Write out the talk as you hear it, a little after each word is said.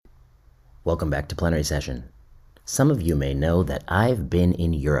Welcome back to Plenary Session. Some of you may know that I've been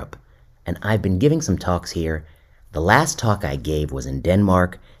in Europe, and I've been giving some talks here. The last talk I gave was in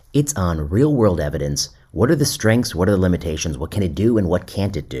Denmark. It's on real-world evidence. What are the strengths, what are the limitations, what can it do, and what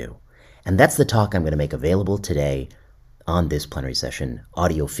can't it do? And that's the talk I'm going to make available today on this Plenary Session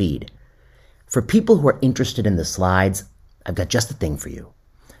audio feed. For people who are interested in the slides, I've got just the thing for you.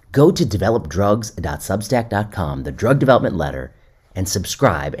 Go to developdrugs.substack.com, the drug development letter, and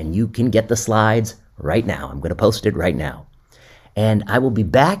subscribe, and you can get the slides right now. I'm going to post it right now. And I will be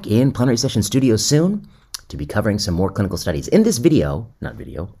back in Plenary Session Studio soon to be covering some more clinical studies. In this audio,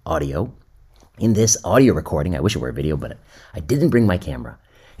 in this audio recording, I wish it were a video, but I didn't bring my camera.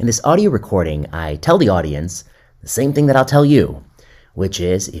 In this audio recording, I tell the audience the same thing that I'll tell you, which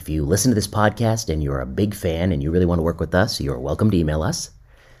is if you listen to this podcast and you're a big fan and you really want to work with us, you're welcome to email us.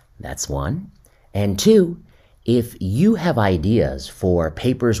 That's one. And two, if you have ideas for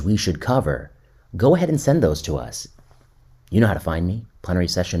papers we should cover, go ahead and send those to us. You know how to find me,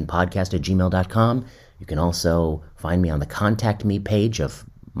 plenarysessionpodcast@gmail.com. You can also find me on the Contact Me page of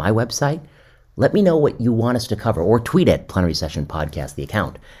my website. Let me know what you want us to cover, or tweet at Plenary Session Podcast, the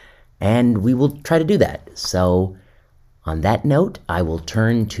account, and we will try to do that. So on that note, I will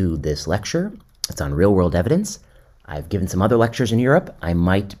turn to this lecture. It's on real-world evidence. I've given some other lectures in Europe. I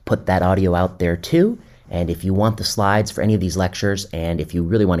might put that audio out there too. And if you want the slides for any of these lectures, and if you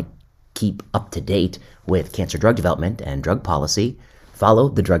really want to keep up to date with cancer drug development and drug policy, follow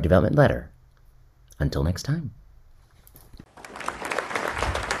the drug development letter. Until next time.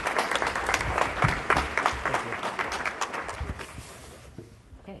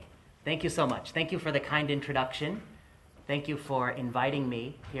 Okay. Thank you so much. Thank you for the kind introduction. Thank you for inviting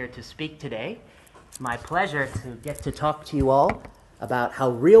me here to speak today. It's my pleasure to get to talk to you all about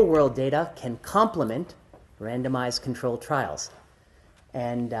how real-world data can complement randomized controlled trials.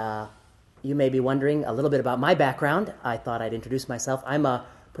 And you may be wondering a little bit about my background. I thought I'd introduce myself. I'm a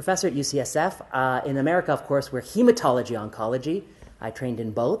professor at UCSF. In America, of course, we're hematology oncology. I trained in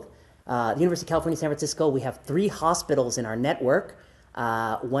both. The University of California, San Francisco, we have 3 hospitals in our network.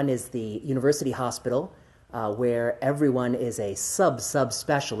 One is the University Hospital, where everyone is a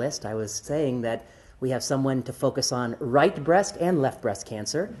sub-specialist. I was saying that we have someone to focus on right breast and left breast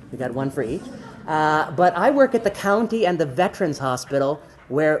cancer. We got one for each. But I work at the county and the Veterans Hospital,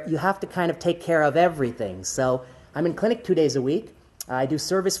 where you have to kind of take care of everything. So I'm in clinic 2 days a week. I do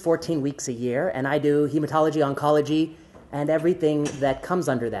service 14 weeks a year, and I do hematology, oncology, and everything that comes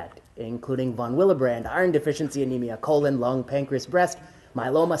under that, including von Willebrand, iron deficiency anemia, colon, lung, pancreas, breast,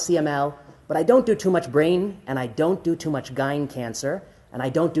 myeloma, CML. But I don't do too much brain, and I don't do too much gyne cancer, and I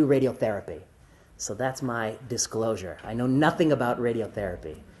don't do radiotherapy. So that's my disclosure. I know nothing about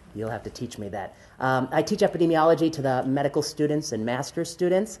radiotherapy. You'll have to teach me that. I teach epidemiology to the medical students and master's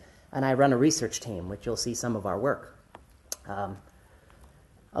students, and I run a research team, which you'll see some of our work.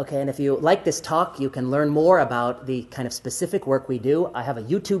 Okay, and if you like this talk, you can learn more about the kind of specific work we do. I have a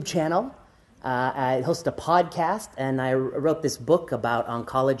YouTube channel. I host a podcast, and I wrote this book about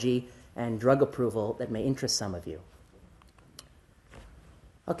oncology and drug approval that may interest some of you.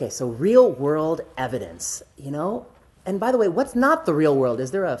 Okay, so real-world evidence, And by the way, what's not the real world? Is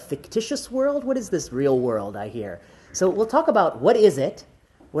there a fictitious world? What is this real world I hear? So we'll talk about what is it,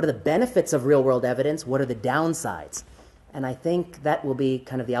 what are the benefits of real-world evidence, what are the downsides? And I think that will be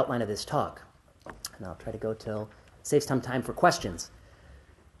kind of the outline of this talk. And I'll try to save some time for questions.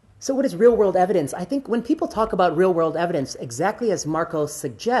 So what is real-world evidence? I think when people talk about real-world evidence, exactly as Marco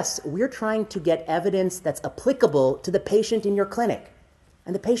suggests, we're trying to get evidence that's applicable to the patient in your clinic.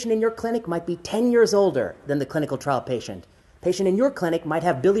 And the patient in your clinic might be 10 years older than the clinical trial patient. Patient in your clinic might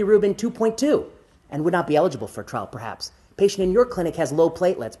have bilirubin 2.2 and would not be eligible for trial, perhaps. Patient in your clinic has low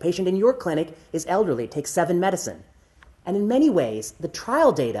platelets. Patient in your clinic is elderly, takes 7 medicine. And in many ways, the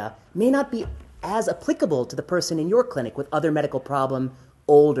trial data may not be as applicable to the person in your clinic with other medical problem,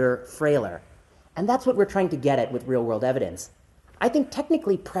 older, frailer. And that's what we're trying to get at with real-world evidence. I think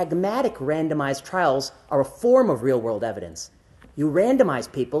technically pragmatic randomized trials are a form of real-world evidence. You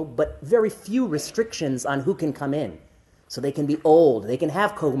randomize people, but very few restrictions on who can come in. So they can be old, they can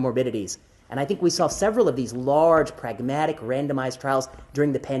have comorbidities. And I think we saw several of these large, pragmatic, randomized trials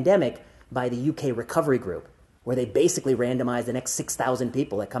during the pandemic by the UK Recovery Group, where they basically randomized the next 6,000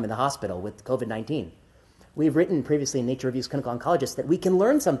 people that come in the hospital with COVID-19. We've written previously in Nature Reviews Clinical Oncologists that we can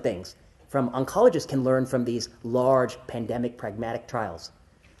learn some things oncologists can learn from these large, pandemic, pragmatic trials.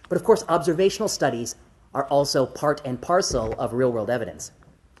 But of course, observational studies are also part and parcel of real-world evidence.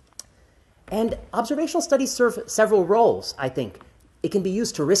 And observational studies serve several roles, I think. It can be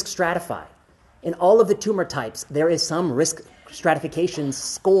used to risk stratify. In all of the tumor types, there is some risk stratification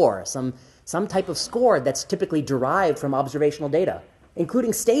score, some type of score that's typically derived from observational data,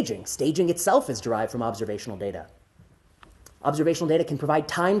 including staging. Staging itself is derived from observational data. Observational data can provide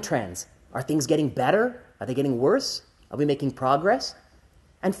time trends. Are things getting better? Are they getting worse? Are we making progress?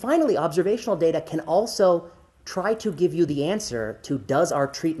 And finally, observational data can also try to give you the answer to, does our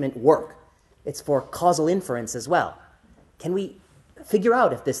treatment work? It's for causal inference as well. Can we figure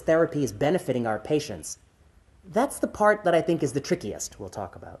out if this therapy is benefiting our patients? That's the part that I think is the trickiest we'll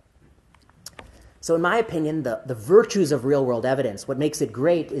talk about. So in my opinion, the virtues of real-world evidence, what makes it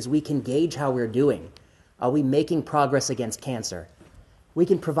great is we can gauge how we're doing. Are we making progress against cancer? We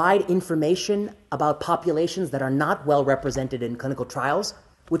can provide information about populations that are not well represented in clinical trials,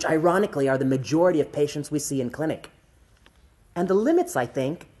 which ironically are the majority of patients we see in clinic. And the limits, I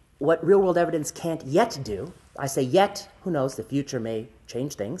think, what real-world evidence can't yet do, I say yet, who knows, the future may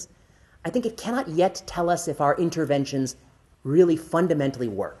change things, I think it cannot yet tell us if our interventions really fundamentally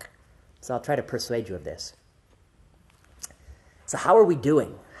work. So I'll try to persuade you of this. So how are we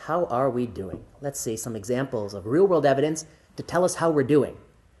doing? How are we doing? Let's see some examples of real-world evidence to tell us how we're doing.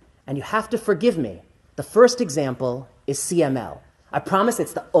 And you have to forgive me. The first example is CML. I promise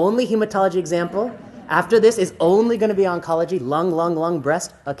it's the only hematology example. After this is only going to be oncology, lung,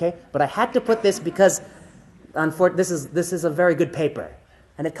 breast, okay? But I had to put this because this is a very good paper.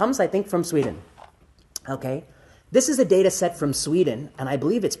 And it comes, I think, from Sweden, okay? This is a data set from Sweden, and I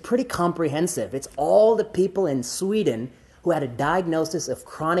believe it's pretty comprehensive. It's all the people in Sweden who had a diagnosis of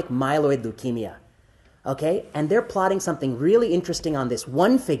chronic myeloid leukemia, okay? And they're plotting something really interesting on this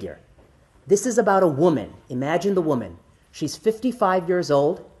one figure. This is about a woman. Imagine the woman. She's 55 years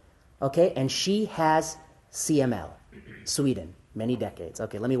old, okay, and she has CML, Sweden, many decades.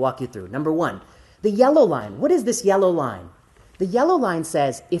 Okay, let me walk you through. Number one, the yellow line. What is this yellow line? The yellow line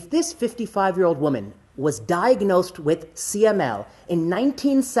says if this 55-year-old woman was diagnosed with CML in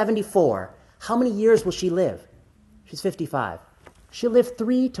 1974, how many years will she live? She's 55. She'll live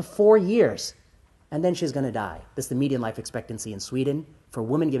 3 to 4 years, and then she's going to die. This is the median life expectancy in Sweden for a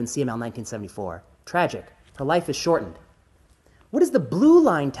woman given CML in 1974. Tragic. Her life is shortened. What does the blue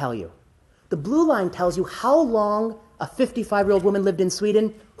line tell you? The blue line tells you how long a 55-year-old woman lived in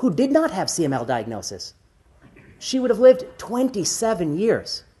Sweden who did not have CML diagnosis. She would have lived 27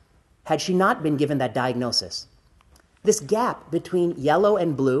 years had she not been given that diagnosis. This gap between yellow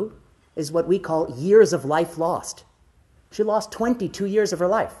and blue is what we call years of life lost. She lost 22 years of her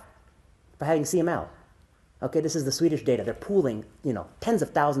life by having CML. Okay, this is the Swedish data. They're pooling, tens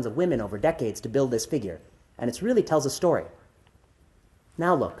of thousands of women over decades to build this figure. And it really tells a story.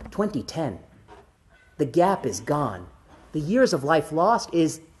 Now look, 2010. The gap is gone. The years of life lost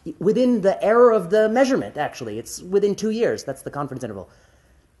is within the error of the measurement, actually. It's within 2 years. That's the confidence interval.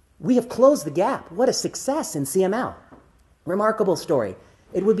 We have closed the gap. What a success in CML. Remarkable story.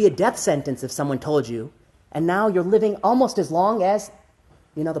 It would be a death sentence if someone told you, and now you're living almost as long as,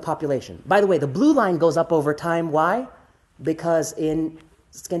 the population. By the way, the blue line goes up over time. Why? Because in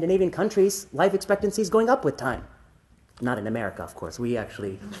Scandinavian countries, life expectancy is going up with time. Not in America, of course.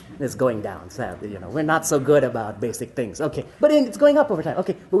 It's going down, sadly. We're not so good about basic things. Okay, but it's going up over time.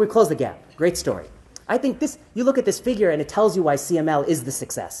 Okay, but we closed the gap. Great story. I think you look at this figure and it tells you why CML is the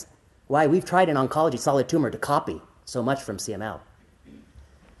success. Why we've tried in oncology, solid tumor, to copy so much from CML.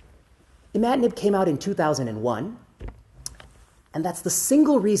 Imatinib came out in 2001, and that's the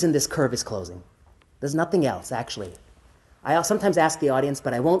single reason this curve is closing. There's nothing else, actually. I sometimes ask the audience,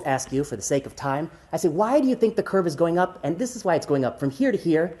 but I won't ask you for the sake of time. I say, why do you think the curve is going up? And this is why it's going up. From here to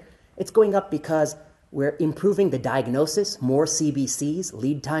here, it's going up because we're improving the diagnosis, more CBCs,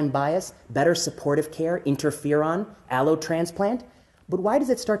 lead time bias, better supportive care, interferon, allotransplant. But why does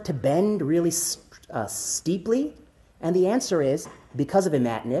it start to bend really steeply? And the answer is, because of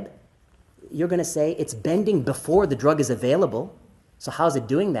imatinib, you're going to say it's bending before the drug is available. So how's it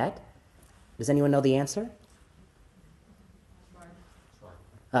doing that? Does anyone know the answer?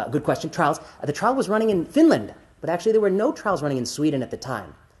 Good question. Trials. The trial was running in Finland, but actually there were no trials running in Sweden at the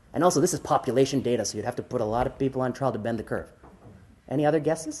time. And also this is population data, so you'd have to put a lot of people on trial to bend the curve. Any other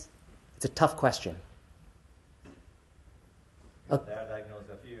guesses? It's a tough question. They are diagnosed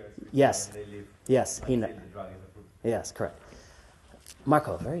a few years before yes. They live. Yes. The drug is approved. Yes, correct.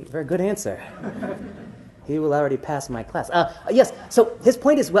 Marco, very, very good answer. He will already pass my class. Yes, so his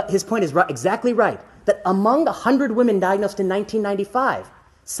point is exactly right, that among 100 women diagnosed in 1995,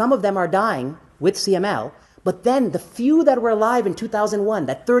 some of them are dying with CML, but then the few that were alive in 2001,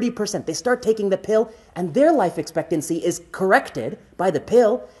 that 30%, they start taking the pill, and their life expectancy is corrected by the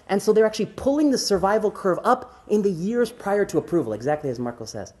pill, and so they're actually pulling the survival curve up in the years prior to approval, exactly as Marco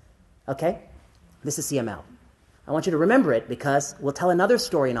says. Okay? This is CML. I want you to remember it because we'll tell another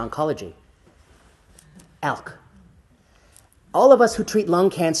story in oncology. ALK. All of us who treat lung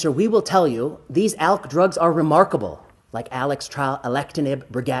cancer, we will tell you these ALK drugs are remarkable, like Alex trial, alectinib,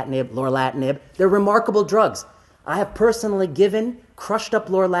 brigatinib, lorlatinib. They're remarkable drugs. I have personally given crushed up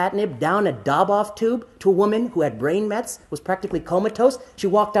lorlatinib down a Daboff tube to a woman who had brain mets, was practically comatose. She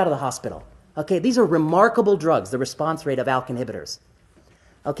walked out of the hospital. Okay, these are remarkable drugs, the response rate of ALK inhibitors.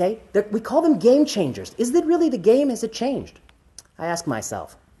 Okay, we call them game changers. Is it really the game? Has it changed? I ask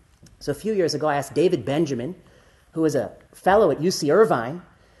myself. So a few years ago, I asked David Benjamin, who was a fellow at UC Irvine.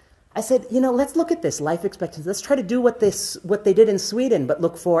 I said, let's look at this life expectancy. Let's try to do what they did in Sweden, but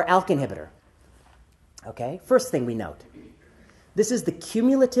look for ALK inhibitor. Okay, first thing we note. This is the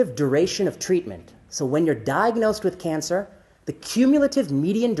cumulative duration of treatment. So when you're diagnosed with cancer, the cumulative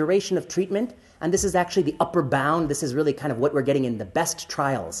median duration of treatment, and this is actually the upper bound, this is really kind of what we're getting in the best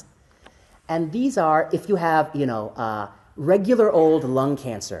trials. And these are if you have, regular old lung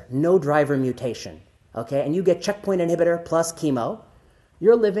cancer, no driver mutation, okay, and you get checkpoint inhibitor plus chemo,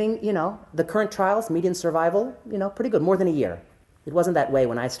 you're living, the current trials, median survival, pretty good, more than a year. It wasn't that way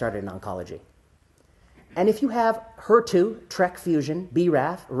when I started in oncology. And if you have HER2, TRK fusion,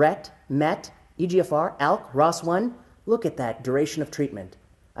 BRAF, RET, MET, EGFR, ALK, ROS1, look at that duration of treatment.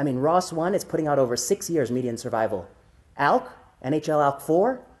 I mean, ROS1 is putting out over 6 years median survival. ALK,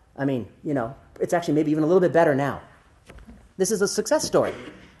 NHL-ALK4, it's actually maybe even a little bit better now. This is a success story.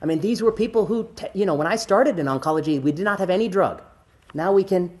 I mean, these were people who, when I started in oncology, we did not have any drug. Now we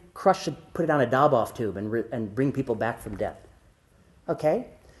can crush it, put it on a Daboff tube and bring people back from death. Okay?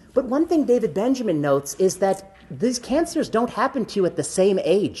 But one thing David Benjamin notes is that these cancers don't happen to you at the same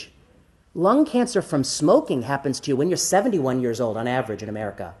age. Lung cancer from smoking happens to you when you're 71 years old on average in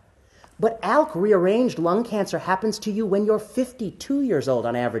America. But ALK rearranged lung cancer happens to you when you're 52 years old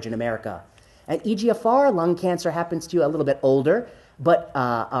on average in America. And EGFR lung cancer happens to you a little bit older, but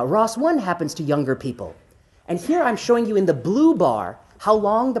ROS1 happens to younger people. And here I'm showing you in the blue bar how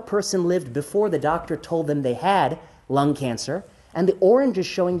long the person lived before the doctor told them they had lung cancer. And the orange is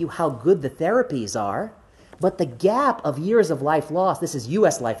showing you how good the therapies are. But the gap of years of life lost, this is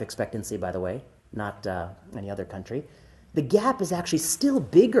US life expectancy, by the way, not any other country, the gap is actually still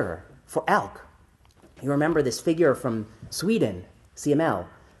bigger for ALK. You remember this figure from Sweden, CML.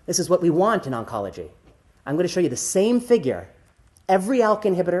 This is what we want in oncology. I'm going to show you the same figure, every ALK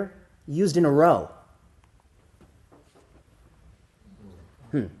inhibitor used in a row.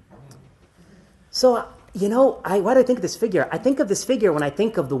 So, why do I think of this figure? I think of this figure when I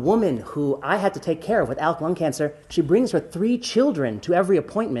think of the woman who I had to take care of with ALK lung cancer. She brings her 3 children to every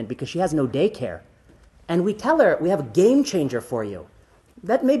appointment because she has no daycare. And we tell her, we have a game changer for you.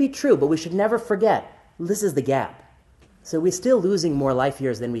 That may be true, but we should never forget, this is the gap. So we're still losing more life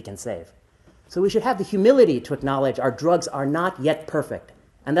years than we can save. So we should have the humility to acknowledge our drugs are not yet perfect.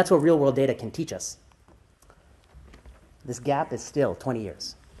 And that's what real-world data can teach us. This gap is still 20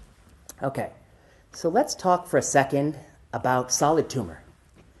 years. Okay. So let's talk for a second about solid tumor.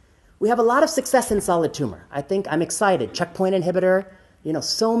 We have a lot of success in solid tumor. I think I'm excited. Checkpoint inhibitor,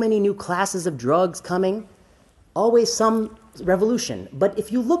 so many new classes of drugs coming. Always some revolution. But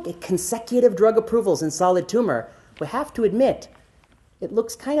if you look at consecutive drug approvals in solid tumor, we have to admit, it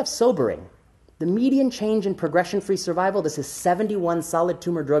looks kind of sobering. The median change in progression-free survival, this is 71 solid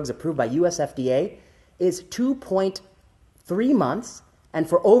tumor drugs approved by US FDA, is 2.3 months. And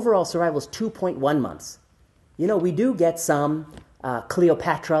for overall survival is 2.1 months. We do get some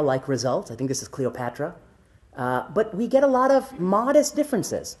Cleopatra-like results. I think this is Cleopatra. But we get a lot of modest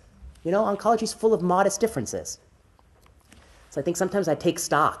differences. Oncology is full of modest differences. So I think sometimes I take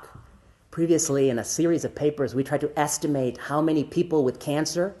stock. Previously, in a series of papers, we tried to estimate how many people with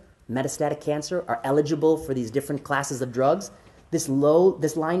cancer, metastatic cancer, are eligible for these different classes of drugs. This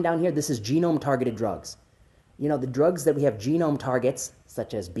line down here, this is genome-targeted drugs. The drugs that we have genome targets,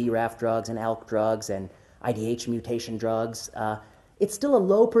 such as BRAF drugs and ALK drugs and IDH mutation drugs, it's still a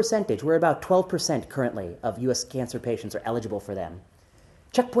low percentage. We're about 12% currently of US cancer patients are eligible for them.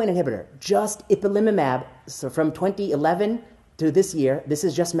 Checkpoint inhibitor, just ipilimumab, so from 2011 to this year, this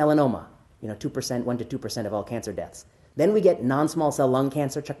is just melanoma, 1% to 2% of all cancer deaths. Then we get non-small cell lung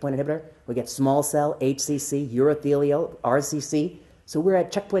cancer checkpoint inhibitor. We get small cell, HCC, urothelial, RCC. So we're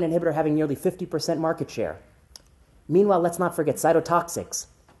at checkpoint inhibitor having nearly 50% market share. Meanwhile, let's not forget cytotoxics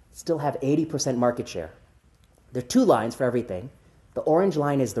still have 80% market share. There are 2 lines for everything. The orange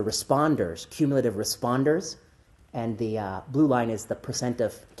line is the responders, cumulative responders, and the blue line is the percent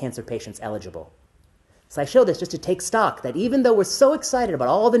of cancer patients eligible. So I show this just to take stock that even though we're so excited about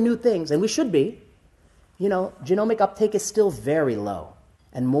all the new things, and we should be, genomic uptake is still very low.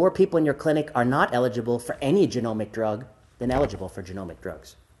 And more people in your clinic are not eligible for any genomic drug than eligible for genomic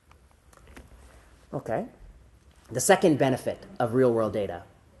drugs. Okay. The second benefit of real-world data.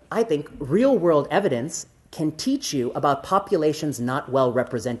 I think real-world evidence can teach you about populations not well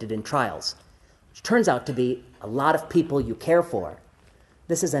represented in trials, which turns out to be a lot of people you care for.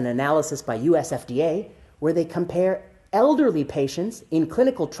 This is an analysis by US FDA where they compare elderly patients in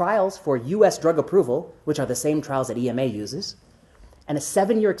clinical trials for US drug approval, which are the same trials that EMA uses, and a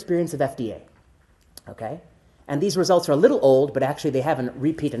 7-year experience of FDA. Okay? And these results are a little old, but actually they have a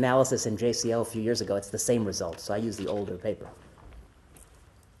repeat analysis in JCO a few years ago. It's the same result, so I use the older paper.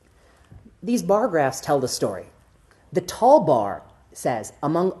 These bar graphs tell the story. The tall bar says,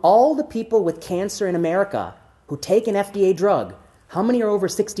 among all the people with cancer in America who take an FDA drug, how many are over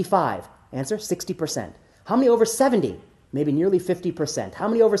 65? Answer, 60%. How many over 70? Maybe nearly 50%. How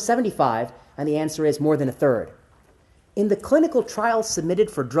many over 75? And the answer is more than a third. In the clinical trials submitted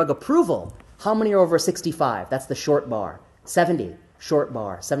for drug approval, how many are over 65? That's the short bar. 70, short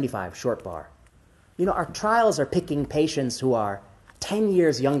bar. 75, short bar. You know, our trials are picking patients who are 10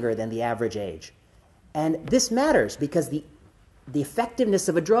 years younger than the average age. And this matters because the effectiveness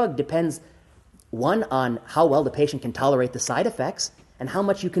of a drug depends, one, on how well the patient can tolerate the side effects and how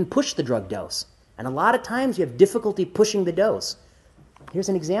much you can push the drug dose. And a lot of times you have difficulty pushing the dose. Here's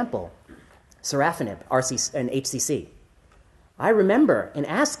an example. Sorafenib, and HCC. I remember in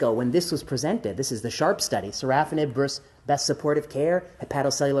ASCO when this was presented, this is the SHARP study, sorafenib versus best supportive care,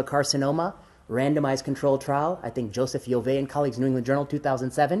 hepatocellular carcinoma, randomized controlled trial, I think Joseph Yove and colleagues, New England Journal,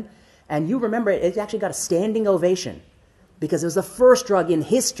 2007. And you remember it actually got a standing ovation because it was the first drug in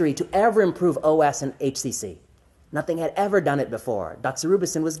history to ever improve OS and HCC. Nothing had ever done it before.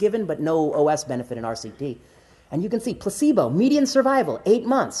 Doxorubicin was given, but no OS benefit in RCT. And you can see placebo, median survival, 8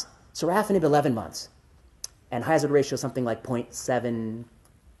 months. Sorafenib, 11 months. And hazard ratio something like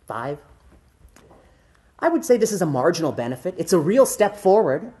 0.75. I would say this is a marginal benefit. It's a real step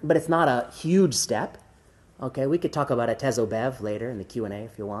forward, but it's not a huge step. Okay, we could talk about atezobev later in the Q&A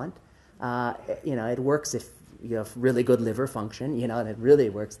if you want. It works if you have really good liver function, and it really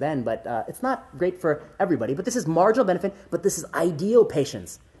works then, but it's not great for everybody. But this is marginal benefit, but this is ideal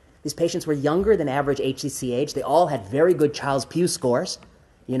patients. These patients were younger than average HCC age. They all had very good Child-Pugh scores.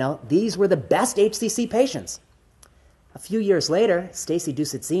 These were the best HCC patients. A few years later, Stacy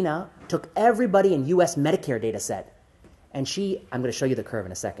Ducicina took everybody in U.S. Medicare data set. And I'm going to show you the curve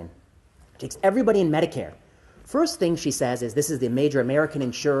in a second. Takes everybody in Medicare. First thing she says is this is the major American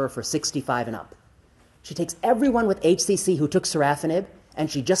insurer for 65 and up. She takes everyone with HCC who took sorafenib, and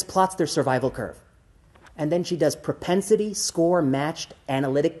she just plots their survival curve. And then she does propensity score matched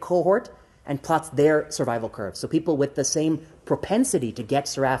analytic cohort and plots their survival curve. So people with the same propensity to get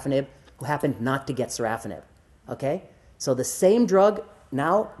sorafenib who happened not to get sorafenib. Okay? So the same drug,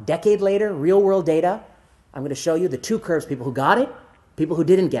 now, decade later, real-world data. I'm going to show you the two curves, people who got it, people who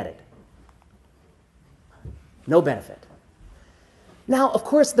didn't get it. No benefit. Now, of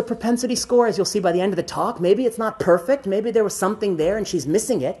course, the propensity score, as you'll see by the end of the talk, maybe it's not perfect. Maybe there was something there and she's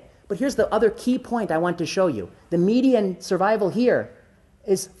missing it. But here's the other key point I want to show you. The median survival here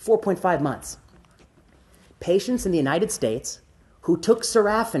is 4.5 months. Patients in the United States who took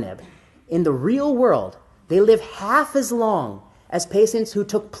sorafenib, in the real world, they live half as long as patients who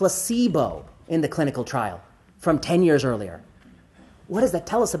took placebo in the clinical trial from 10 years earlier. What does that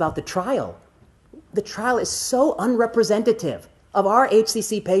tell us about the trial? The trial is so unrepresentative of our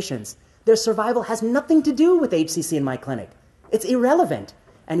HCC patients. Their survival has nothing to do with HCC in my clinic. It's irrelevant.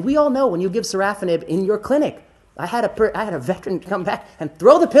 And we all know when you give sorafenib in your clinic, I had a veteran come back and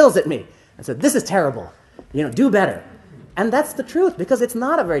throw the pills at me and said, this is terrible, do better. And that's the truth because it's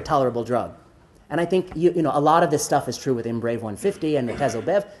not a very tolerable drug. And I think a lot of this stuff is true with Imbrave 150 and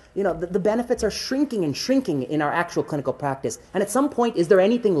atezobev. The benefits are shrinking and shrinking in our actual clinical practice. And at some point, is there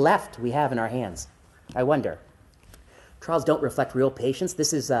anything left we have in our hands? I wonder. Trials don't reflect real patients.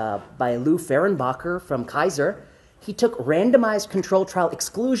 This is by Lou Fehrenbacher from Kaiser. He took randomized control trial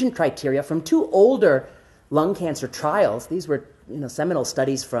exclusion criteria from 2 older lung cancer trials. These were seminal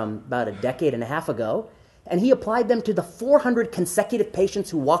studies from about a decade and a half ago. And he applied them to the 400 consecutive patients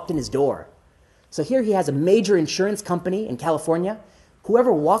who walked in his door. So here he has a major insurance company in California.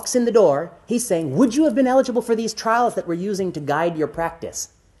 Whoever walks in the door, he's saying, would you have been eligible for these trials that we're using to guide your practice?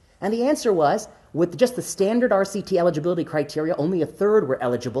 And the answer was, with just the standard RCT eligibility criteria, only a third were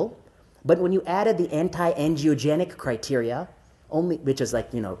eligible. But when you added the anti-angiogenic criteria, which is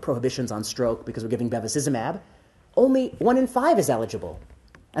like, prohibitions on stroke because we're giving bevacizumab, only 1 in 5 is eligible.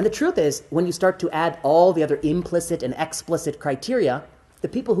 And the truth is, when you start to add all the other implicit and explicit criteria, the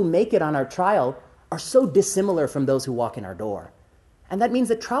people who make it on our trial are so dissimilar from those who walk in our door. And that means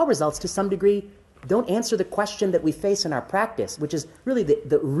that trial results, to some degree, don't answer the question that we face in our practice, which is really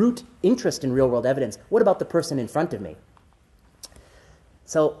the root interest in real-world evidence. What about the person in front of me?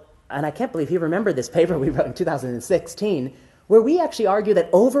 So, and I can't believe you remember this paper we wrote in 2016, where we actually argue that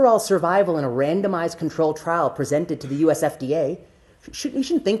overall survival in a randomized controlled trial presented to the US FDA, you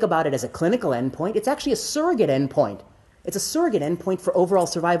shouldn't think about it as a clinical endpoint. It's actually a surrogate endpoint. It's a surrogate endpoint for overall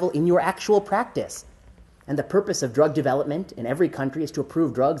survival in your actual practice. And the purpose of drug development in every country is to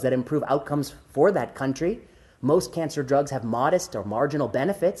approve drugs that improve outcomes for that country. Most cancer drugs have modest or marginal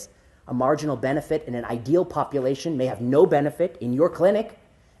benefits. A marginal benefit in an ideal population may have no benefit in your clinic.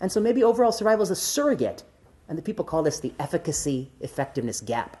 And so maybe overall survival is a surrogate. And the people call this the efficacy effectiveness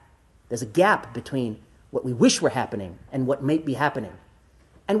gap. There's a gap between what we wish were happening and what might be happening.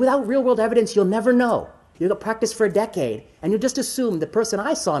 And without real-world evidence, you'll never know. You'll practice for a decade, and you'll just assume the person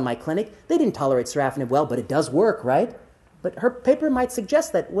I saw in my clinic, they didn't tolerate sorafenib well, but it does work, right? But her paper might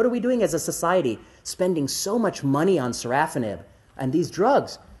suggest that what are we doing as a society, spending so much money on sorafenib and these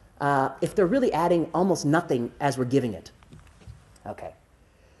drugs, if they're really adding almost nothing as we're giving it? Okay.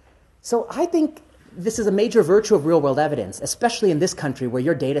 So I think this is a major virtue of real-world evidence, especially in this country where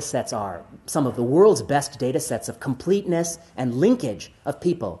your data sets are some of the world's best data sets of completeness and linkage of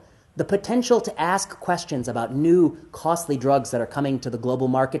people. The potential to ask questions about new, costly drugs that are coming to the global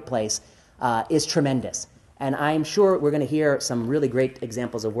marketplace is tremendous. And I'm sure we're going to hear some really great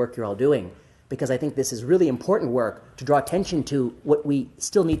examples of work you're all doing, because I think this is really important work to draw attention to what we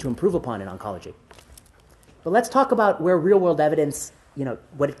still need to improve upon in oncology. But let's talk about where real-world evidence,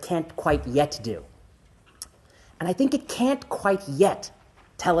 what it can't quite yet do. And I think it can't quite yet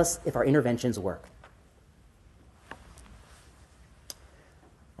tell us if our interventions work.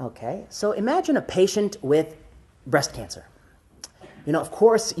 Okay, so imagine a patient with breast cancer. Of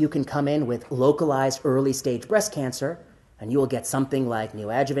course, you can come in with localized early-stage breast cancer, and you will get something like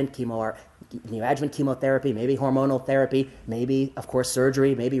neoadjuvant chemotherapy, maybe hormonal therapy, maybe, of course,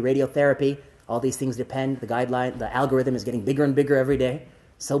 surgery, maybe radiotherapy. All these things depend. The algorithm is getting bigger and bigger every day.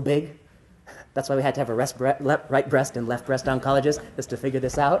 So big. That's why we had to have a right breast and left breast oncologist just to figure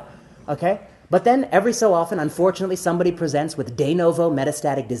this out. Okay? But then every so often, unfortunately, somebody presents with de novo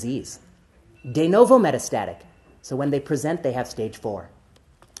metastatic disease. De novo metastatic. So when they present, they have stage 4.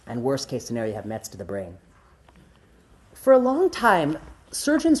 And worst case scenario, you have mets to the brain. For a long time,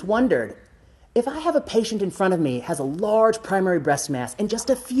 surgeons wondered, if I have a patient in front of me has a large primary breast mass and just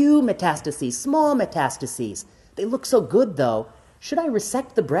a few metastases, small metastases, they look so good though, should I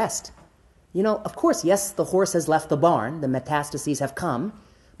resect the breast? Of course, yes, the horse has left the barn, the metastases have come,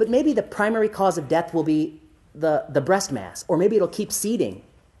 but maybe the primary cause of death will be the breast mass, or maybe it'll keep seeding,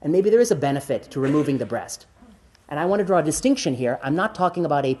 and maybe there is a benefit to removing the breast. And I want to draw a distinction here. I'm not talking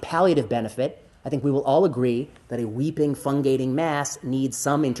about a palliative benefit. I think we will all agree that a weeping, fungating mass needs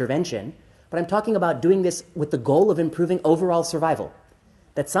some intervention, but I'm talking about doing this with the goal of improving overall survival.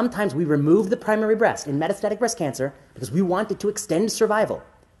 That sometimes we remove the primary breast in metastatic breast cancer because we wanted to extend survival.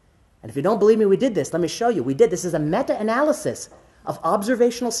 And if you don't believe me, we did this. Let me show you. We did. This is a meta-analysis of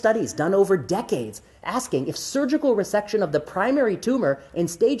observational studies done over decades, asking if surgical resection of the primary tumor in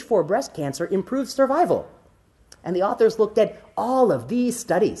stage 4 breast cancer improves survival. And the authors looked at all of these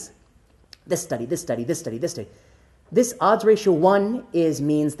studies. This study, this study, this study, this study. This odds ratio 1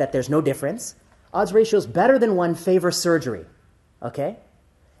 means that there's no difference. Odds ratios better than 1 favor surgery. Okay?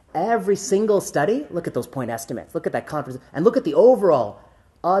 Every single study, look at those point estimates. Look at that confidence. And look at the overall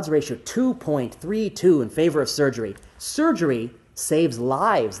odds ratio, 2.32 in favor of surgery. Surgery saves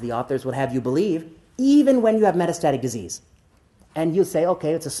lives, the authors would have you believe, even when you have metastatic disease. And you'll say,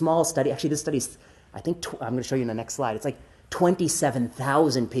 okay, it's a small study. Actually, this study is, I'm going to show you in the next slide. It's like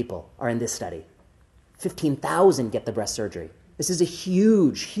 27,000 people are in this study. 15,000 get the breast surgery. This is a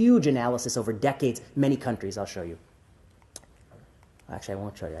huge, huge analysis over decades, many countries. I'll show you. Actually, I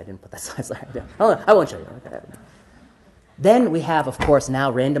won't show you. I didn't put that slide. I won't show you. Then we have, of course,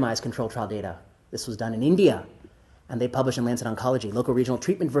 now randomized controlled trial data. This was done in India, and they published in Lancet Oncology, local regional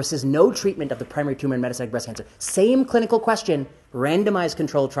treatment versus no treatment of the primary tumor in metastatic breast cancer. Same clinical question, randomized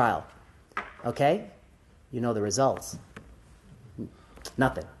controlled trial. Okay? You know the results.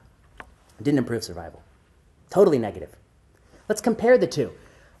 Nothing. Didn't improve survival. Totally negative. Let's compare the two.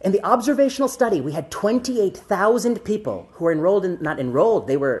 In the observational study, we had 28,000 people who were not enrolled,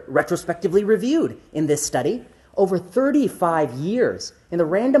 they were retrospectively reviewed in this study over 35 years. In the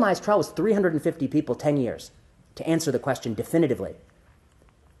randomized trial, it was 350 people, 10 years, to answer the question definitively.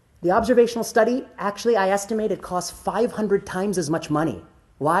 The observational study, actually, I estimate it cost 500 times as much money.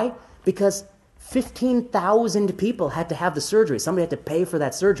 Why? Because 15,000 people had to have the surgery. Somebody had to pay for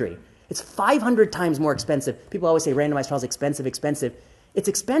that surgery. It's 500 times more expensive. People always say randomized trials expensive, expensive. It's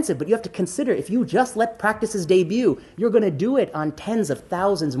expensive, but you have to consider if you just let practices debut, you're going to do it on tens of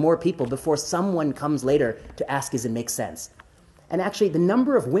thousands more people before someone comes later to ask, does it make sense? And actually, the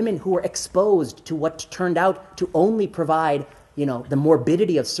number of women who were exposed to what turned out to only provide, the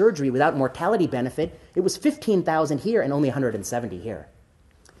morbidity of surgery without mortality benefit, it was 15,000 here and only 170 here.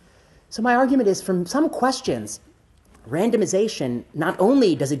 So my argument is, from some questions, randomization, not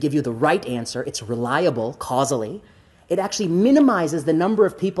only does it give you the right answer, it's reliable causally, it actually minimizes the number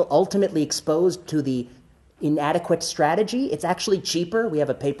of people ultimately exposed to the inadequate strategy. It's actually cheaper. We have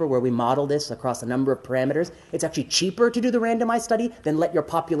a paper where we model this across a number of parameters. It's actually cheaper to do the randomized study than let your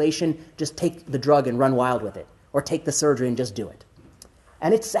population just take the drug and run wild with it, or take the surgery and just do it.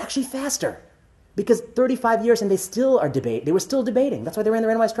 And it's actually faster, because 35 years and they were still debating. That's why they ran the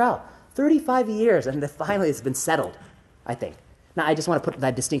randomized trial. 35 years and finally it's been settled, I think. Now, I just want to put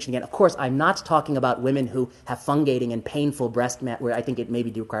that distinction again. Of course, I'm not talking about women who have fungating and painful breast where I think it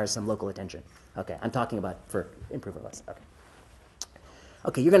maybe requires some local attention. Okay, I'm talking about for improvement less.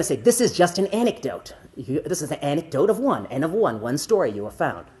 Okay, you're going to say, this is just an anecdote. This is an anecdote of one, N of one story you have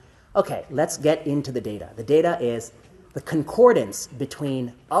found. Okay, let's get into the data. The data is the concordance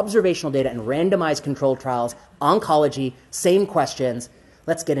between observational data and randomized controlled trials, oncology, same questions.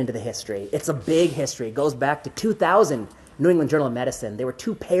 Let's get into the history. It's a big history. It goes back to 2000. New England Journal of Medicine, there were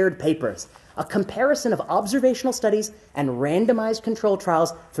 2 paired papers, a comparison of observational studies and randomized controlled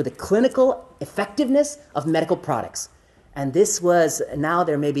trials for the clinical effectiveness of medical products. And this was, now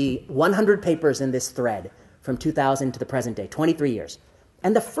there may be 100 papers in this thread from 2000 to the present day, 23 years.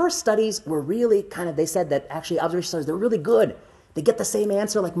 And the first studies were really they said that actually observational studies, they're really good. They get the same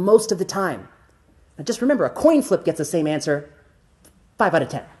answer like most of the time. Now just remember, a coin flip gets the same answer 5 out of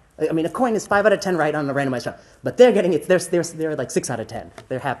 10. I mean, a coin is 5 out of 10 right on a randomized trial, but they're getting it. They're like 6 out of 10.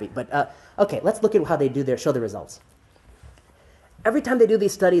 They're happy. But okay, let's look at how they show the results. Every time they do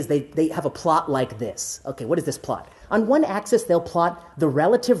these studies, they have a plot like this. Okay, what is this plot? On one axis, they'll plot the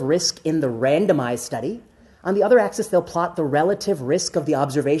relative risk in the randomized study. On the other axis, they'll plot the relative risk of the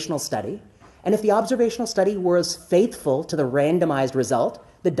observational study. And if the observational study was faithful to the randomized result,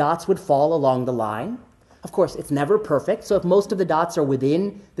 the dots would fall along the line. Of course, it's never perfect, so if most of the dots are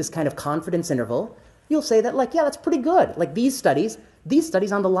within this kind of confidence interval, you'll say that, yeah, that's pretty good. Like these studies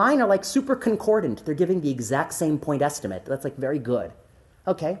on the line are super concordant. They're giving the exact same point estimate. That's very good.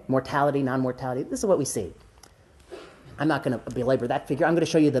 Okay, mortality, non-mortality, this is what we see. I'm not going to belabor that figure. I'm going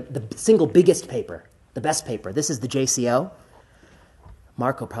to show you the single biggest paper, the best paper. This is the JCO.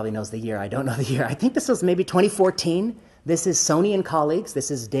 Marco probably knows the year. I don't know the year. I think this was maybe 2014. This is Sony and colleagues.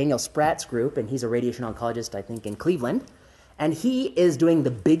 This is Daniel Spratt's group, and he's a radiation oncologist, I think, in Cleveland. And he is doing the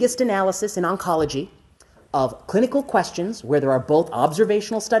biggest analysis in oncology of clinical questions where there are both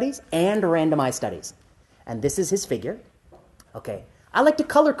observational studies and randomized studies. And this is his figure. Okay, I like to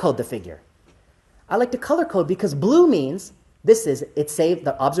color code the figure. I like to color code because blue means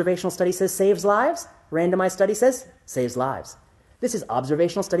the observational study says saves lives, randomized study says saves lives. This is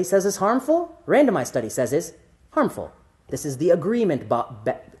observational study says is harmful, randomized study says is harmful. This is the agreement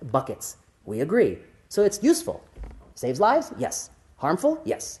buckets. We agree. So it's useful. Saves lives? Yes. Harmful?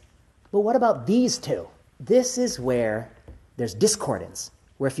 Yes. But what about these two? This is where there's discordance,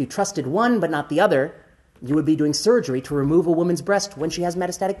 where if you trusted one but not the other, you would be doing surgery to remove a woman's breast when she has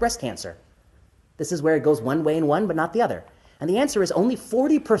metastatic breast cancer. This is where it goes one way in one but not the other. And the answer is only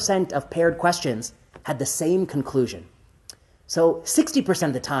 40% of paired questions had the same conclusion. So 60%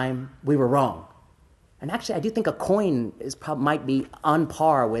 of the time, we were wrong. And actually, I do think a coin might be on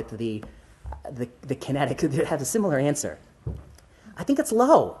par with the kinetic. It has a similar answer. I think it's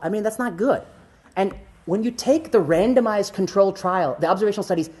low. I mean, that's not good. And when you take the randomized controlled trial, the observational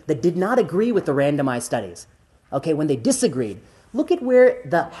studies that did not agree with the randomized studies, okay, when they disagreed, look at where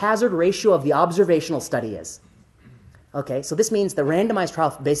the hazard ratio of the observational study is. Okay, so this means the randomized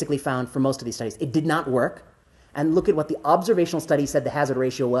trial basically found for most of these studies, it did not work. And look at what the observational study said the hazard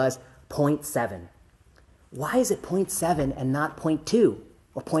ratio was, 0.7. Why is it 0.7 and not 0.2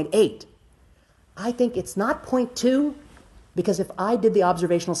 or 0.8? I think it's not 0.2 because if I did the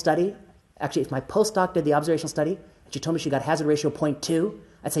observational study, actually if my postdoc did the observational study, and she told me she got hazard ratio 0.2,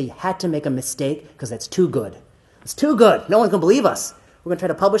 I'd say you had to make a mistake because that's too good. It's too good. No one's going to believe us. We're going to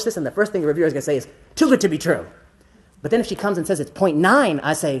try to publish this, and the first thing the reviewer is going to say is, too good to be true. But then if she comes and says it's 0.9,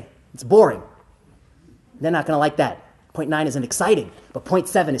 I say, it's boring. They're not going to like that. 0.9 isn't exciting, but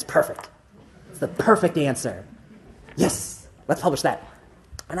 0.7 is perfect. It's the perfect answer. Yes, let's publish that.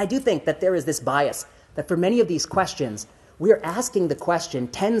 And I do think that there is this bias that for many of these questions, we are asking the question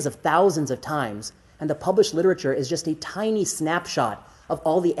tens of thousands of times, and the published literature is just a tiny snapshot of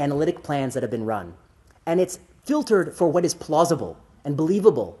all the analytic plans that have been run. And it's filtered for what is plausible and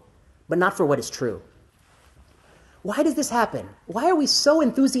believable, but not for what is true. Why does this happen? Why are we so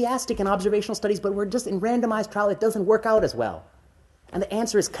enthusiastic in observational studies, but we're just in randomized trial, it doesn't work out as well? And the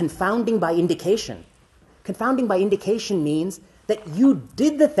answer is confounding by indication. Confounding by indication means that you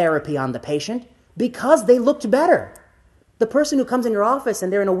did the therapy on the patient because they looked better. The person who comes in your office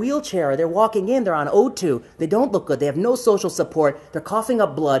and they're in a wheelchair, or they're walking in, they're on O2, they don't look good, they have no social support, they're coughing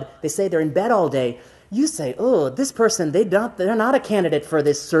up blood, they say they're in bed all day. You say, oh, this person, they're not a candidate for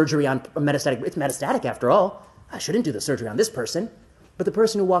this surgery on metastatic. It's metastatic after all. I shouldn't do the surgery on this person. But the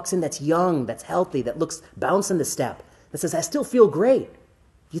person who walks in that's young, that's healthy, that looks bouncing the step, that says, I still feel great. Do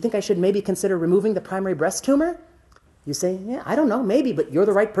you think I should maybe consider removing the primary breast tumor? You say, yeah, I don't know, maybe, but you're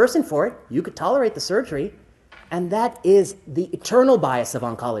the right person for it. You could tolerate the surgery. And that is the eternal bias of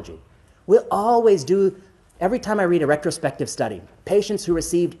oncology. We'll always do, every time I read a retrospective study, patients who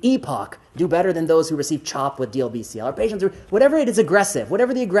received EPOC do better than those who received CHOP with DLBCL. Or patients who, whatever it is aggressive,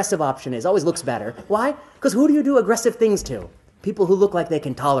 whatever the aggressive option is, always looks better. Why? Because who do you do aggressive things to? People who look like they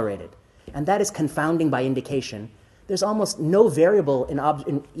can tolerate it. And that is confounding by indication. There's almost no variable in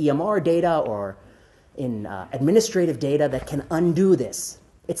EMR data or in administrative data that can undo this.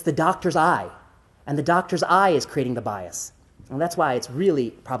 It's the doctor's eye. And the doctor's eye is creating the bias. And that's why it's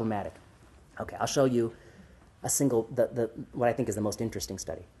really problematic. Okay, I'll show you a single, what I think is the most interesting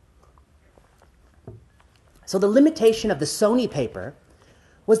study. So the limitation of the Sony paper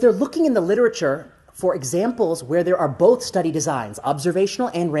was they're looking in the literature for examples where there are both study designs,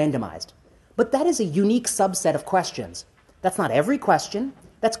 observational and randomized. But that is a unique subset of questions. That's not every question.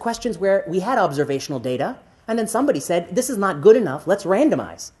 That's questions where we had observational data, and then somebody said, this is not good enough, let's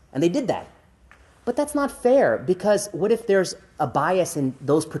randomize. And they did that. But that's not fair, because what if there's a bias in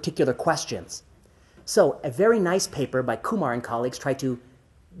those particular questions? So a very nice paper by Kumar and colleagues tried to,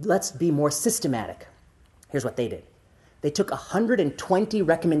 let's be more systematic. Here's what they did. They took 120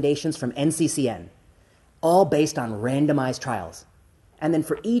 recommendations from NCCN, all based on randomized trials. And then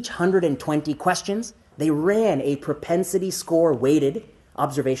for each 120 questions, they ran a propensity score weighted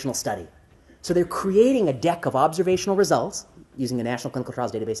observational study. So they're creating a deck of observational results using the National Clinical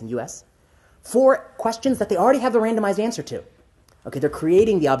Trials Database in the US for questions that they already have the randomized answer to. Okay, they're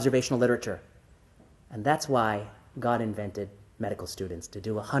creating the observational literature. And that's why God invented medical students, to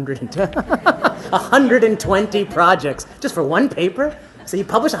do 120 projects just for one paper. So you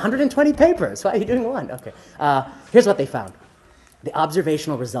publish 120 papers. Why are you doing one? Okay. Here's what they found. The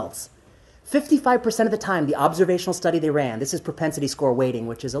observational results. 55% of the time, the observational study they ran, this is propensity score weighting,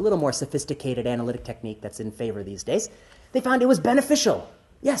 which is a little more sophisticated analytic technique that's in favor these days, they found it was beneficial.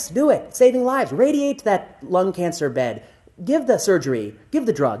 Yes, do it. Saving lives. Radiate that lung cancer bed. Give the surgery. Give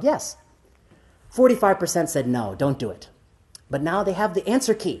the drug. Yes. 45% said no, don't do it. But now they have the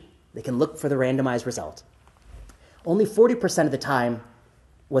answer key. They can look for the randomized result. Only 40% of the time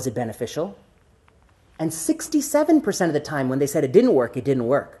was it beneficial. And 67% of the time when they said it didn't work, it didn't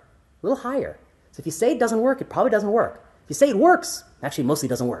work. A little higher. So if you say it doesn't work, it probably doesn't work. If you say it works, actually mostly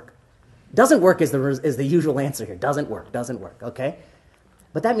doesn't work. Doesn't work is the usual answer here. Doesn't work, okay?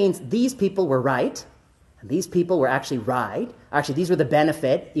 But that means these people were right, and these people were actually right. Actually, these were the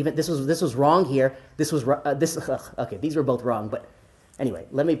benefit. Even this was wrong here. Okay, these were both wrong. But anyway,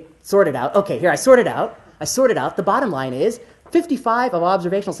 let me sort it out. Okay, here I sorted out. The bottom line is 55 of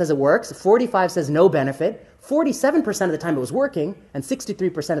observational says it works. 45 says no benefit. 47% of the time it was working, and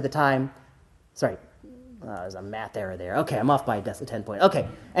 63% of the time. Sorry, there's a math error there. Okay, I'm off by a 10 point. Okay,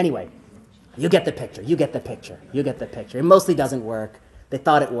 anyway, you get the picture. It mostly doesn't work. They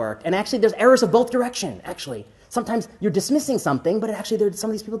thought it worked. And actually, there's errors of both directions, actually. Sometimes you're dismissing something, but actually some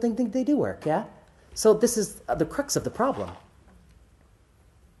of these people think they do work, yeah? So this is the crux of the problem.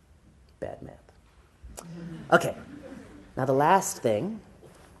 Bad math. Okay. Now the last thing,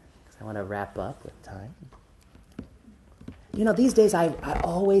 because I want to wrap up with time. You know, these days I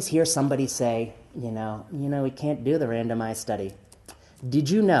always hear somebody say, you know, we can't do the randomized study. Did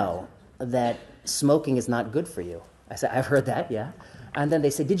you know that smoking is not good for you? I said, I've heard that, yeah. And then they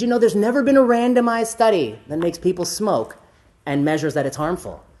say, did you know there's never been a randomized study that makes people smoke and measures that it's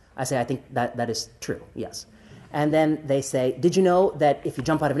harmful? I say, I think that is true, yes. And then they say, did you know that if you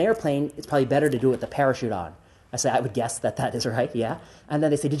jump out of an airplane, it's probably better to do it with the parachute on? I say, I would guess that is right, yeah. And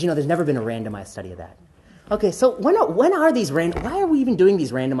then they say, did you know there's never been a randomized study of that? Okay, so why are we even doing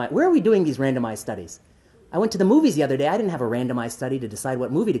these randomized, where are we doing these randomized studies? I went to the movies the other day. I didn't have a randomized study to decide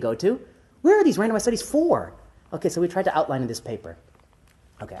what movie to go to. Where are these randomized studies for? Okay, so we tried to outline in this paper.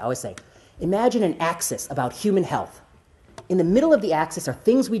 Okay, I always say, imagine an axis about human health. In the middle of the axis are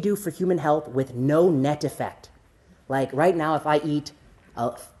things we do for human health with no net effect. Like right now, if I eat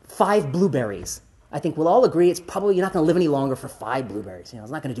 5 blueberries. I think we'll all agree it's probably you're not going to live any longer for 5 blueberries.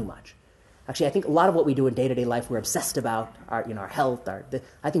 It's not going to do much. Actually, I think a lot of what we do in day-to-day life, we're obsessed about our health. I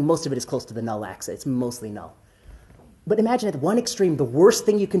think most of it is close to the null axis. It's mostly null. But imagine at one extreme, the worst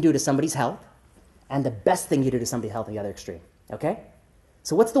thing you can do to somebody's health, and the best thing you do to somebody's health at the other extreme. Okay?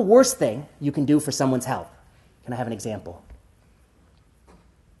 So what's the worst thing you can do for someone's health? Can I have an example?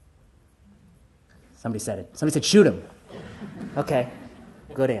 Somebody said it. Somebody said shoot him. Okay,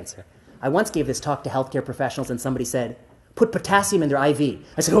 good answer. I once gave this talk to healthcare professionals, and somebody said, put potassium in their IV.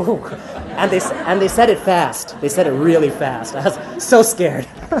 I said, oh. And they said it fast. They said it really fast. I was so scared.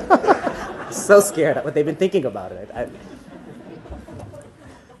 So scared at what they've been thinking about it. I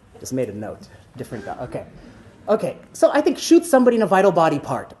just made a note. Different. Okay. So I think shoot somebody in a vital body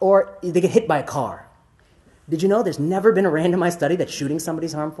part, or they get hit by a car. Did you know there's never been a randomized study that shooting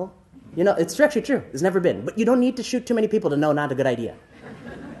somebody's harmful? It's actually true. There's never been. But you don't need to shoot too many people to know not a good idea.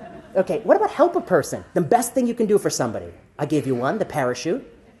 Okay, what about help a person? The best thing you can do for somebody. I gave you one, the parachute.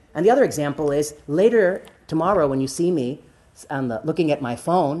 And the other example is later tomorrow when you see me looking at my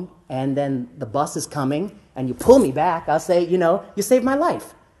phone and then the bus is coming and you pull me back, I'll say, you saved my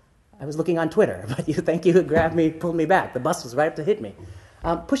life. I was looking on Twitter, but you grabbed me, pulled me back. The bus was right up to hit me.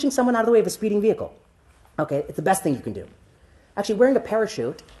 Pushing someone out of the way of a speeding vehicle. Okay, it's the best thing you can do. Actually, wearing a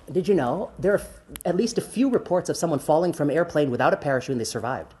parachute, did you know there are at least a few reports of someone falling from an airplane without a parachute and they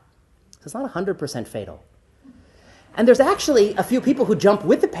survived. So it's not 100% fatal. And there's actually a few people who jump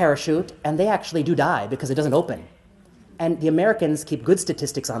with the parachute and they actually do die because it doesn't open. And the Americans keep good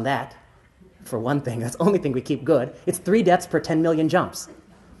statistics on that. For one thing, that's the only thing we keep good. It's 3 deaths per 10 million jumps.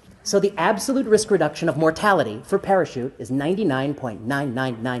 So the absolute risk reduction of mortality for parachute is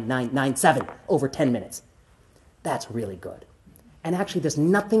 99.999997 over 10 minutes. That's really good. And actually, there's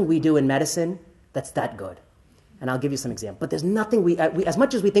nothing we do in medicine that's that good. And I'll give you some examples. But there's nothing we as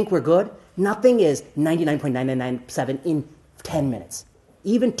much as we think we're good, nothing is 99.9997 in 10 minutes.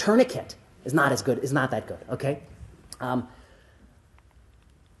 Even tourniquet is not as good, is not that good, okay? What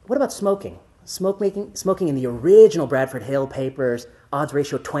about smoking? Smoking in the original Bradford Hill papers, odds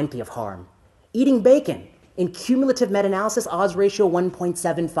ratio 20 of harm. Eating bacon. In cumulative meta-analysis, odds ratio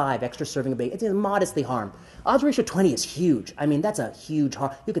 1.75, extra serving of bacon. It's modestly harm. Odds ratio 20 is huge. I mean, that's a huge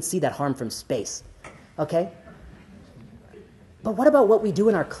harm. You could see that harm from space, okay? But what about what we do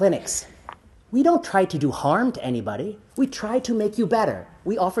in our clinics? We don't try to do harm to anybody. We try to make you better.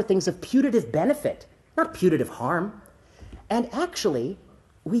 We offer things of putative benefit, not putative harm. And actually,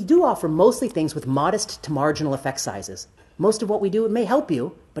 we do offer mostly things with modest to marginal effect sizes. Most of what we do, it may help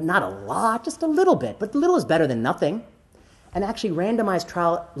you, but not a lot, just a little bit. But little is better than nothing. And actually, randomized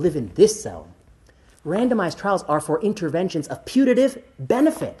trials live in this zone. Randomized trials are for interventions of putative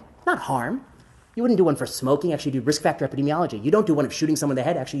benefit, not harm. You wouldn't do one for smoking. Actually, you do risk factor epidemiology. You don't do one of shooting someone in the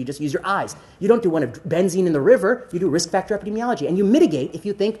head. Actually, you just use your eyes. You don't do one of benzene in the river. You do risk factor epidemiology. And you mitigate if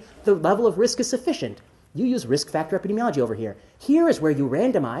you think the level of risk is sufficient. You use risk factor epidemiology over here. Here is where you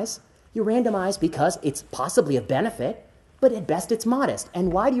randomize. You randomize because it's possibly a benefit, but at best it's modest.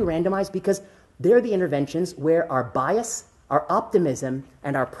 And why do you randomize? Because they're the interventions where our bias, our optimism,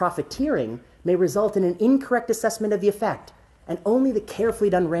 and our profiteering may result in an incorrect assessment of the effect. And only the carefully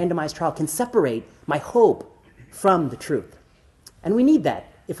done randomized trial can separate my hope from the truth. And we need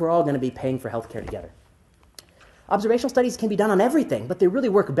that if we're all going to be paying for healthcare together. Observational studies can be done on everything, but they really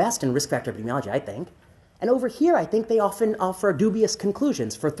work best in risk factor epidemiology, I think. And over here, I think they often offer dubious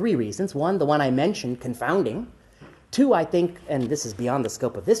conclusions for 3 reasons. 1, the one I mentioned, confounding. 2, I think, and this is beyond the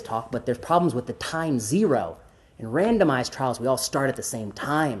scope of this talk, but there's problems with the time zero. In randomized trials, we all start at the same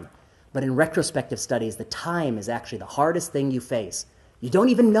time. But in retrospective studies, the time is actually the hardest thing you face. You don't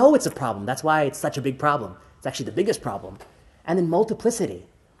even know it's a problem. That's why it's such a big problem. It's actually the biggest problem. And then multiplicity.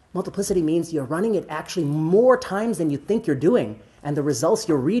 Multiplicity means you're running it actually more times than you think you're doing, and the results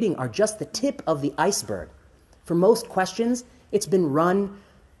you're reading are just the tip of the iceberg. For most questions, it's been run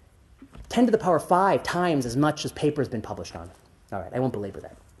 10 to the power 5 times as much as paper has been published on. All right, I won't belabor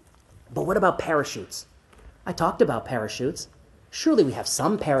that. But what about parachutes? I talked about parachutes. Surely we have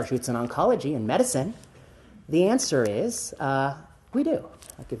some parachutes in oncology and medicine. The answer is we do.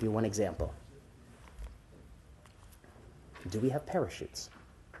 I'll give you one example. Do we have parachutes?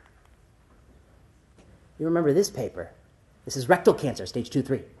 You remember this paper. This is rectal cancer, stage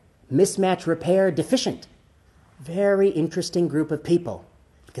 2-3. Mismatch repair deficient. Very interesting group of people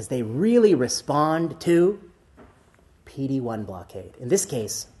because they really respond to PD-1 blockade. In this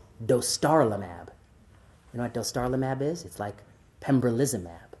case, dostarlimab. You know what dostarlimab is? It's like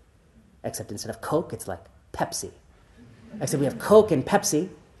pembrolizumab, except instead of Coke, it's like Pepsi. Except we have Coke and Pepsi,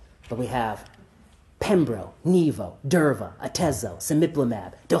 but we have Pembro, Nivo, Durva, Atezo,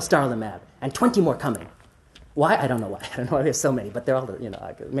 Cemiplimab, Dostarlimab, and 20 more coming. Why? I don't know why. I don't know why there's so many, but they're all,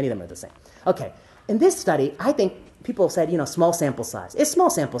 many of them are the same. Okay, in this study, I think people said, small sample size. It's small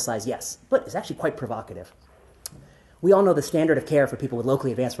sample size, yes, but it's actually quite provocative. We all know the standard of care for people with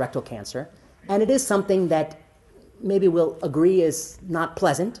locally advanced rectal cancer, and it is something that maybe we'll agree is not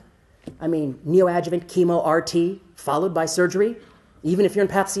pleasant. I mean, neoadjuvant chemo RT followed by surgery. Even if you're in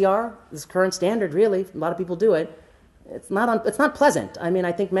PathCR, this current standard, really, a lot of people do it. It's not pleasant. I mean,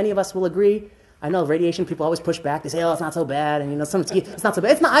 I think many of us will agree. I know radiation people always push back. They say, "Oh, it's not so bad," and it's not so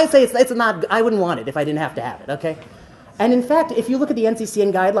bad. It's not. I say it's not. I wouldn't want it if I didn't have to have it. Okay. And in fact, if you look at the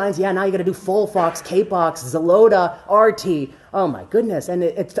NCCN guidelines, now you got to do Folfox, Capox, Xeloda, RT. Oh my goodness! And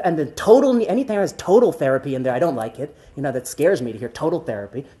the total, anything that has total therapy in there, I don't like it. That scares me to hear total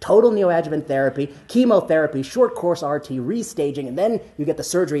therapy, total neoadjuvant therapy, chemotherapy, short course RT, restaging, and then you get the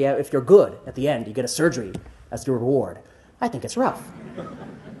surgery. If you're good at the end, you get a surgery as your reward. I think it's rough.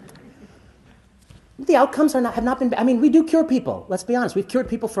 The outcomes have not been. I mean, we do cure people. Let's be honest. We've cured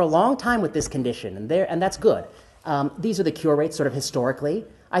people for a long time with this condition, and that's good. These are the cure rates sort of historically.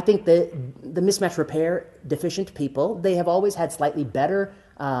 I think the mismatch repair deficient people, they have always had slightly better,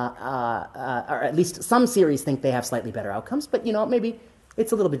 or at least some series think they have slightly better outcomes, but maybe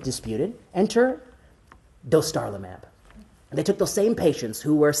it's a little bit disputed. Enter Dostarlimab. They took those same patients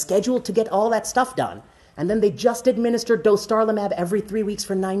who were scheduled to get all that stuff done, and then they just administered Dostarlimab every 3 weeks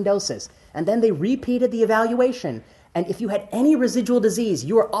for 9 doses, and then they repeated the evaluation. And if you had any residual disease,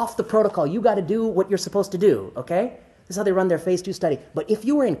 you are off the protocol. You got to do what you're supposed to do, okay? This is how they run their phase 2 study. But if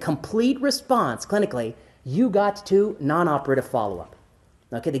you were in complete response clinically, you got to non-operative follow-up.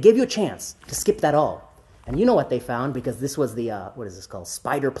 Okay, they gave you a chance to skip that all. And you know what they found, because this was the, what is this called,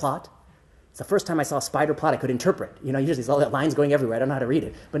 spider plot. It's the first time I saw a spider plot I could interpret. Usually it's all that lines going everywhere. I don't know how to read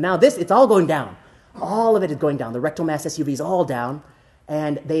it. But now it's all going down. All of it is going down. The rectal mass SUV is all down.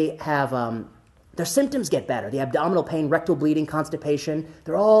 And they have... their symptoms get better. The abdominal pain, rectal bleeding, constipation,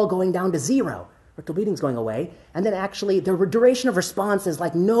 they're all going down to 0. Rectal bleeding's going away. And then actually, the duration of response is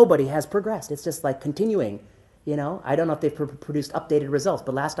like nobody has progressed. It's just like continuing. I don't know if they've produced updated results,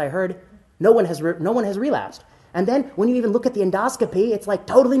 but last I heard, no one has relapsed. And then when you even look at the endoscopy, it's like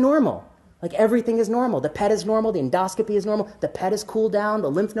totally normal. Like everything is normal. The PET is normal. The endoscopy is normal. The PET is cooled down.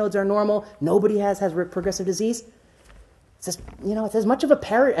 The lymph nodes are normal. Nobody has progressive disease. It's just, it's as much of a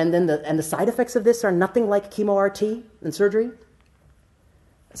and then the side effects of this are nothing like chemo RT and surgery.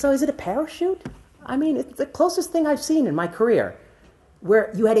 So is it a parachute? I mean, it's the closest thing I've seen in my career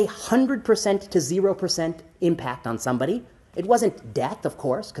where you had 100% to 0% impact on somebody. It wasn't death, of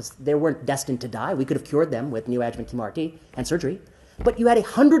course, because they weren't destined to die. We could have cured them with neoadjuvant chemo RT and surgery. But you had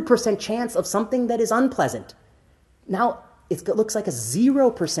 100% chance of something that is unpleasant. Now, it looks like a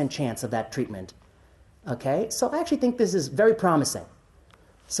 0% chance of that treatment. Okay, so I actually think this is very promising.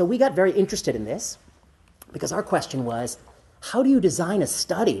 So we got very interested in this because our question was, how do you design a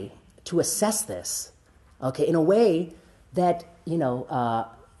study to assess this, okay, in a way that,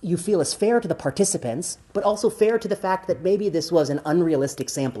 you feel is fair to the participants, but also fair to the fact that maybe this was an unrealistic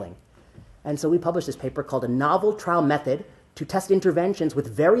sampling. And so we published this paper called A Novel Trial Method to Test Interventions with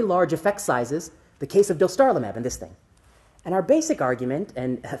Very Large Effect Sizes, the case of Dostarlimab in this thing. And our basic argument,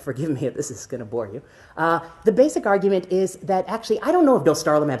 and forgive me if this is going to bore you, the basic argument is that actually I don't know if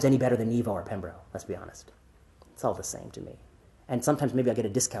Dostarlimab's any better than Nivo or Pembro, let's be honest. It's all the same to me. And sometimes maybe I'll get a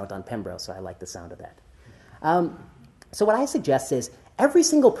discount on Pembro, so I like the sound of that. So what I suggest is every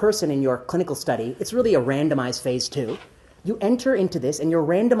single person in your clinical study, it's really a randomized phase 2. You enter into this and you're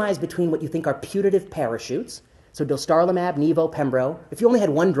randomized between what you think are putative parachutes, so Dostarlimab, Nivo, Pembro. If you only had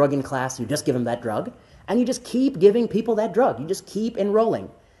one drug in class, you just give them that drug. And you just keep giving people that drug. You just keep enrolling.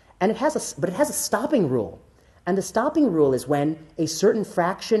 And it has a stopping rule. And the stopping rule is when a certain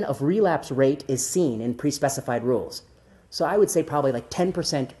fraction of relapse rate is seen in pre-specified rules. So I would say probably like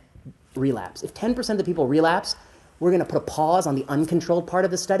 10% relapse. If 10% of the people relapse, we're going to put a pause on the uncontrolled part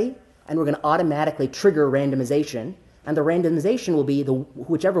of the study, and we're going to automatically trigger randomization. And the randomization will be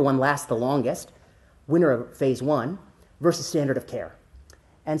whichever one lasts the longest, winner of phase 1, versus standard of care.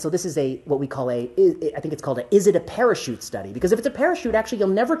 And so this is what we call I think it's called is it a parachute study? Because if it's a parachute, actually you'll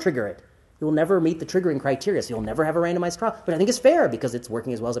never trigger it. You will never meet the triggering criteria, so you'll never have a randomized trial. But I think it's fair because it's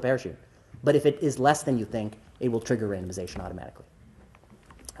working as well as a parachute. But if it is less than you think, it will trigger randomization automatically.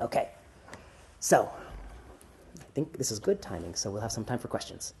 Okay, so I think this is good timing, so we'll have some time for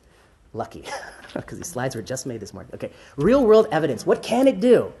questions. Lucky, because these slides were just made this morning. Okay, real-world evidence. What can it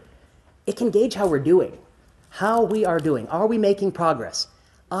do? It can gauge how we're doing, how we are doing. Are we making progress?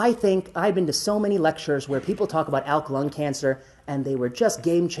 I think I've been to so many lectures where people talk about ALK lung cancer and they were just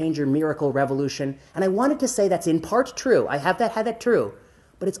game changer, miracle, revolution. And I wanted to say that's in part true. I have had that true.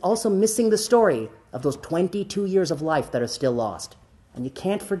 But it's also missing the story of those 22 years of life that are still lost. And you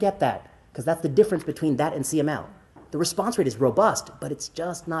can't forget that, because that's the difference between that and CML. The response rate is robust, but it's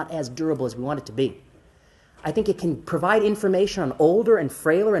just not as durable as we want it to be. I think it can provide information on older and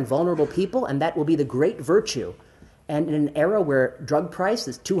frailer and vulnerable people, and that will be the great virtue. And in an era where drug price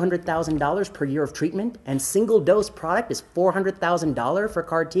is $200,000 per year of treatment and single-dose product is $400,000 for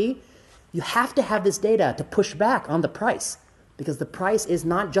CAR-T, you have to have this data to push back on the price, because the price is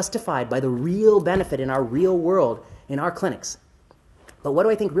not justified by the real benefit in our real world, in our clinics. But what do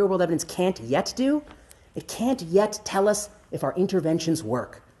I think real-world evidence can't yet do? It can't yet tell us if our interventions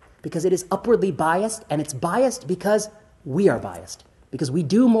work, because it is upwardly biased, and it's biased because we are biased, because we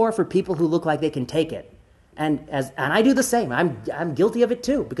do more for people who look like they can take it. And I do the same. I'm guilty of it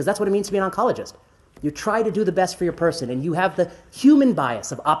too, because that's what it means to be an oncologist. You try to do the best for your person, and you have the human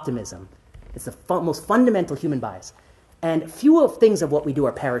bias of optimism. It's the most fundamental human bias. And few of things of what we do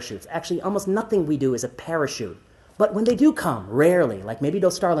are parachutes. Actually, almost nothing we do is a parachute. But when they do come, rarely, like maybe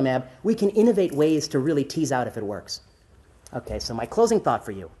dostarlimab, we can innovate ways to really tease out if it works. Okay, so my closing thought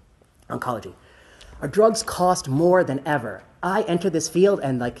for you, oncology. Our drugs cost more than ever. I entered this field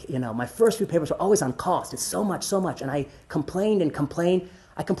and my first few papers were always on cost. It's so much. And I complained and complained.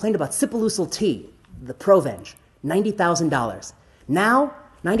 I complained about Sipuleucel T, the Provenge, $90,000. Now,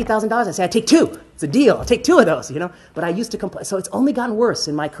 $90,000, I say, I take two. It's a deal. I'll take two of those, But I used to complain. So it's only gotten worse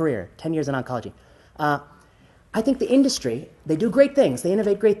in my career, 10 years in oncology. I think the industry, they do great things. They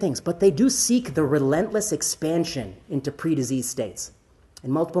innovate great things. But they do seek the relentless expansion into pre-disease states. In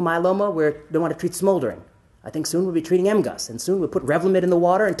multiple myeloma, we don't want to treat smoldering. I think soon we'll be treating MGUS, and soon we'll put Revlimid in the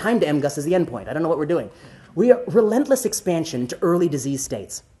water, and time to MGUS is the endpoint. I don't know what we're doing. We are relentless expansion into early disease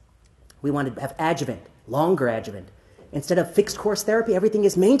states. We want to have adjuvant, longer adjuvant. Instead of fixed course therapy, everything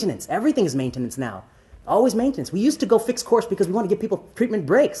is maintenance. Everything is maintenance now. Always maintenance. We used to go fixed course because we want to give people treatment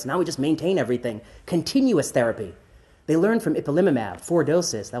breaks. Now we just maintain everything. Continuous therapy. They learned from ipilimumab, 4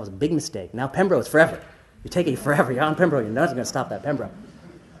 doses. That was a big mistake. Now Pembro is forever. You take it forever. You're on Pembro. You're not going to stop that Pembro.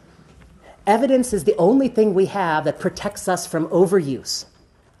 Evidence is the only thing we have that protects us from overuse,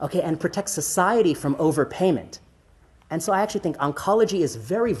 okay, and protects society from overpayment. And so I actually think oncology is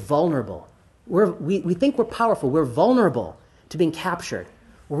very vulnerable. We think we're powerful. We're vulnerable to being captured.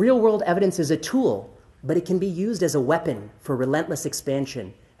 Real-world evidence is a tool, but it can be used as a weapon for relentless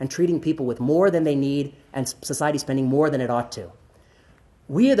expansion and treating people with more than they need and society spending more than it ought to.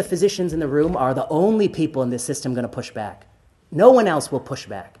 We, the physicians in the room, are the only people in this system going to push back. No one else will push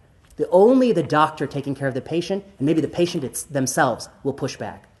back. Only the doctor taking care of the patient, and maybe the patient themselves, will push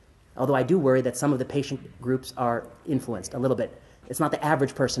back. Although I do worry that some of the patient groups are influenced a little bit. It's not the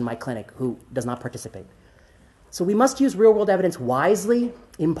average person in my clinic who does not participate. So we must use real-world evidence wisely,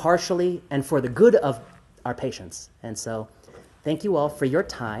 impartially, and for the good of our patients. And so thank you all for your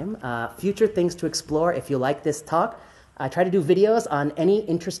time. Future things to explore if you like this talk. I try to do videos on any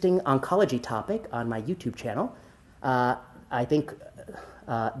interesting oncology topic on my YouTube channel. I think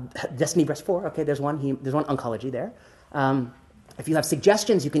Destiny Breast 4, okay, there's one oncology there. If you have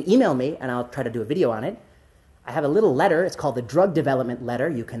suggestions, you can email me, and I'll try to do a video on it. I have a little letter. It's called the Drug Development Letter.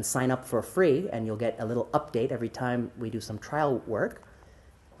 You can sign up for free, and you'll get a little update every time we do some trial work.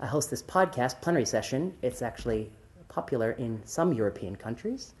 I host this podcast, Plenary Session. It's actually popular in some European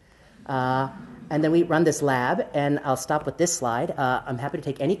countries. And then we run this lab, and I'll stop with this slide. I'm happy to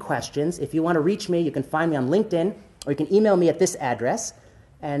take any questions. If you want to reach me, you can find me on LinkedIn, or you can email me at this address.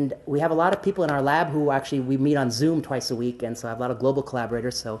 And we have a lot of people in our lab who we meet on Zoom twice a week, and so I have a lot of global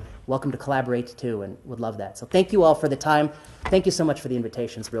collaborators, so welcome to collaborate too, and would love that. So thank you all for the time. Thank you so much for the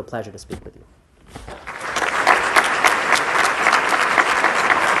invitation. It's a real pleasure to speak with you.